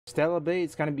Stellar Blade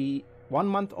is gonna be 1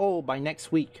 month old by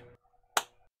next week.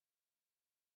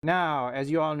 Now,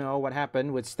 as you all know what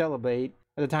happened with Stellar Blade,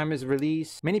 at the time of its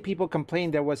release, many people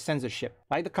complained there was censorship,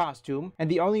 like the costume,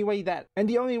 and the only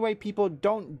way people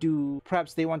don't do,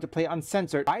 perhaps they want to play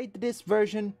uncensored, buy this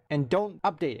version and don't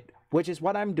update it, which is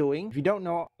what I'm doing. If you don't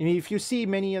know, if you see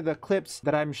many of the clips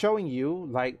that I'm showing you,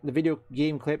 like the video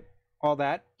game clip, all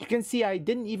that, you can see I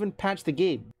didn't even patch the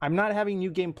game. I'm not having New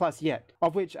Game Plus yet,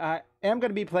 of which I am going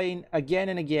to be playing again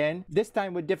and again, this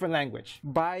time with different language.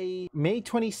 By May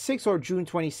 26th or June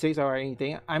 26th or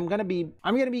anything, I'm gonna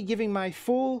be giving my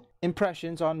full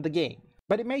impressions on the game.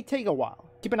 But it may take a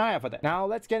while. Keep an eye out for that. Now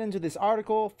let's get into this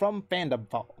article from Fandom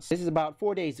Falls. This is about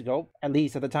 4 days ago, at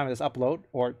least at the time of this upload,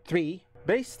 or 3.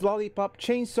 Based Lollipop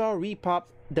Chainsaw RePOP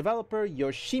developer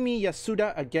Yoshimi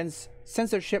Yasuda against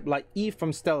censorship like Eve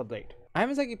from Stellar Blade. I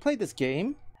haven't exactly played this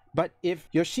game, but if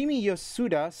Yoshimi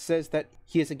Yasuda says that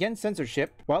he is against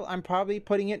censorship, well, I'm probably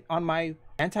putting it on my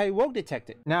anti-woke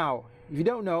detected. Now, if you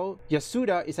don't know,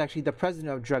 Yasuda is actually the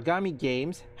president of Dragami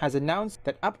Games, has announced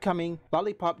that upcoming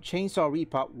Lollipop Chainsaw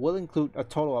RePOP will include a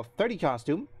total of 30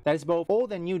 costumes, that is both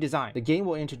old and new design. The game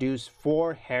will introduce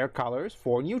 4 hair colors,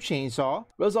 4 new chainsaw,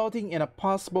 resulting in a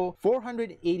possible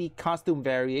 480 costume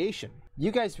variation.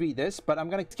 You guys read this, but I'm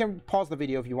gonna pause the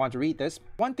video if you want to read this.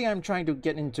 One thing I'm trying to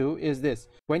get into is this.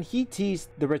 When he teased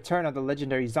the return of the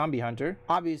legendary zombie hunter,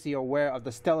 obviously aware of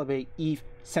the Stellar Blade Eve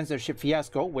censorship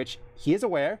fiasco, which he is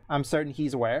aware, I'm certain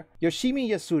he's aware, Yoshimi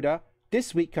Yasuda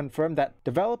this week confirmed that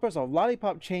developers of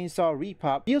Lollipop Chainsaw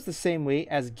RePOP feels the same way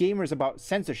as gamers about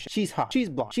censorship. She's hot, she's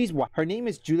blonde, she's white. Her name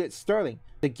is Juliet Sterling,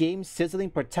 the game's sizzling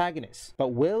protagonist.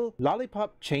 But will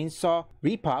Lollipop Chainsaw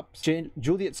RePOP,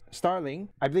 Juliet Starling,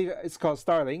 I believe it's called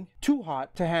Starling, too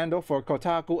hot to handle for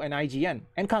Kotaku and IGN,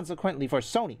 and consequently for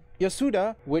Sony?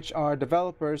 Yasuda, which are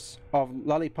developers of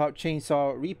Lollipop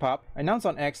Chainsaw RePOP, announced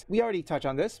on X, we already touched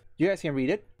on this, you guys can read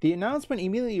it. The announcement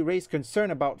immediately raised concern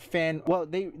about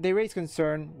they raised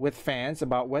concern with fans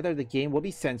about whether the game will be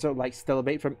censored like Stellar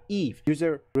Blade from Eve.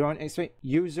 User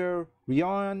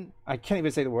Rion, I can't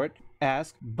even say the word,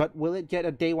 asked, but will it get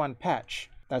a day 1 patch?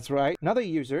 That's right. Another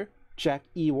user, Jack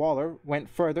E. Waller, went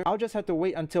further. I'll just have to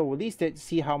wait until release date to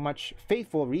see how much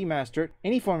faithful remastered,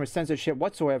 any form of censorship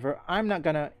whatsoever. I'm not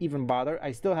gonna even bother.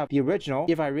 I still have the original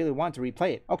if I really want to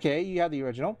replay it. Okay, you have the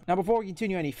original. Now before we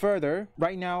continue any further,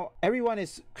 right now everyone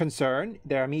is concerned.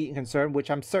 They're immediately concerned,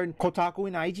 which I'm certain Kotaku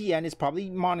and IGN is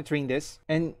probably monitoring this.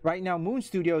 And right now Moon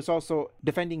Studio is also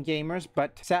defending gamers,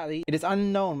 but sadly it is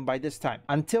unknown by this time.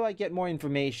 Until I get more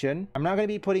information, I'm not gonna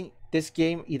be putting this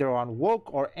game either on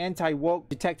woke or anti-woke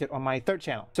detected on my 3rd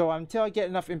channel. So until I get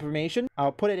enough information,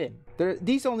 I'll put it in.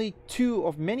 These only 2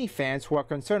 of many fans who are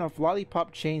concerned of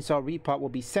Lollipop Chainsaw RePOP will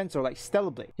be censored like Stellar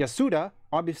Blade. Yasuda,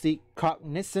 obviously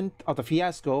cognizant of the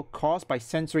fiasco caused by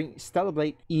censoring Stellar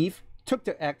Blade Eve, took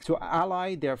to X to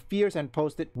ally their fears and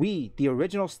posted, "We, the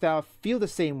original staff, feel the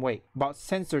same way about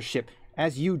censorship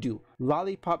as you do.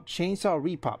 Lollipop Chainsaw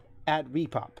RePOP at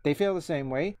RePOP." They feel the same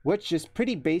way, which is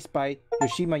pretty based by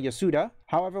Yoshimi Yasuda.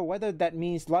 However, whether that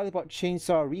means Lollipop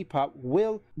Chainsaw RePOP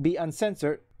will be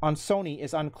uncensored on Sony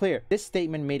is unclear. This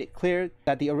statement made it clear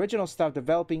that the original staff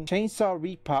developing Chainsaw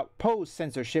RePOP posed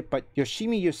censorship, but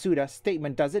Yoshimi Yasuda's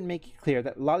statement doesn't make it clear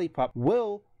that Lollipop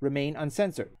will remain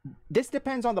uncensored. This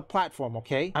depends on the platform,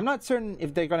 okay? I'm not certain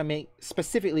if they're gonna make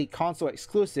specifically console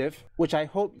exclusive, which I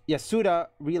hope Yasuda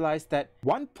realized that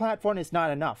one platform is not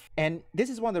enough. And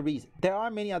this is one of the reasons. There are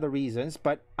many other reasons,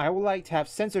 but I would like to have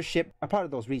censorship a part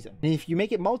of those reasons. And if you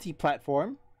make it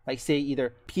multi-platform, like say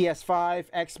either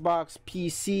PS5, Xbox,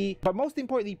 PC, but most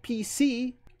importantly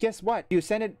PC, guess what? You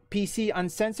send it PC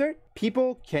uncensored,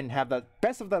 people can have the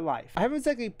best of their life. I haven't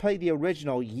exactly played the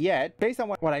original yet. Based on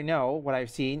what I know, what I've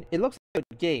seen, it looks like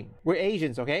a good game. We're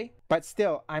Asians, okay? But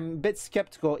still, I'm a bit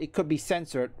skeptical it could be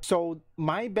censored. So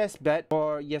my best bet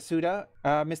for Yasuda,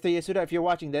 Mr. Yasuda, if you're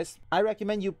watching this, I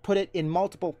recommend you put it in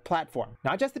multiple platforms.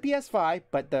 Not just the PS5,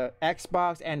 but the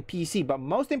Xbox and PC, but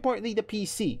most importantly the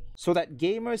PC, so that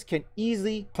gamers can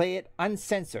easily play it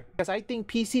uncensored. Because I think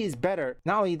PC is better.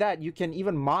 Not only that, you can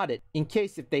even mod it in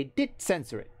case if they did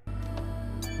censor it.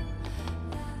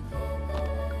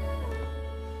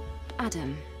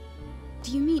 Adam,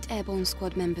 do you meet Airborne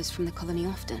Squad members from the colony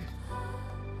often?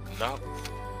 No,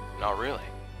 not really.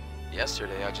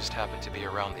 Yesterday I just happened to be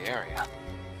around the area.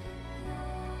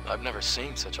 I've never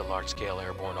seen such a large-scale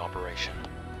airborne operation.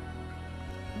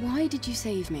 Why did you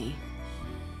save me?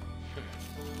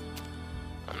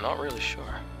 I'm not really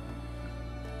sure.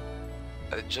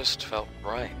 It just felt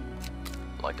right.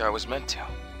 Like I was meant to.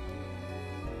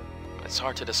 It's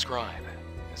hard to describe.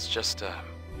 It's just a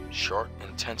short,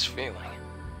 intense feeling.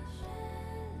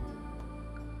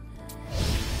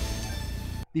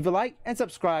 leave a like and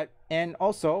subscribe. And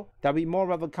also, there'll be more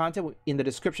relevant content in the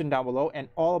description down below and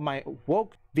all of my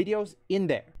woke videos in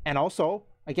there. And also,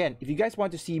 again, if you guys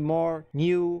want to see more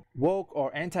new woke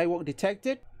or anti-woke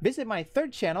detected, visit my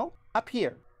third channel up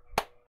here.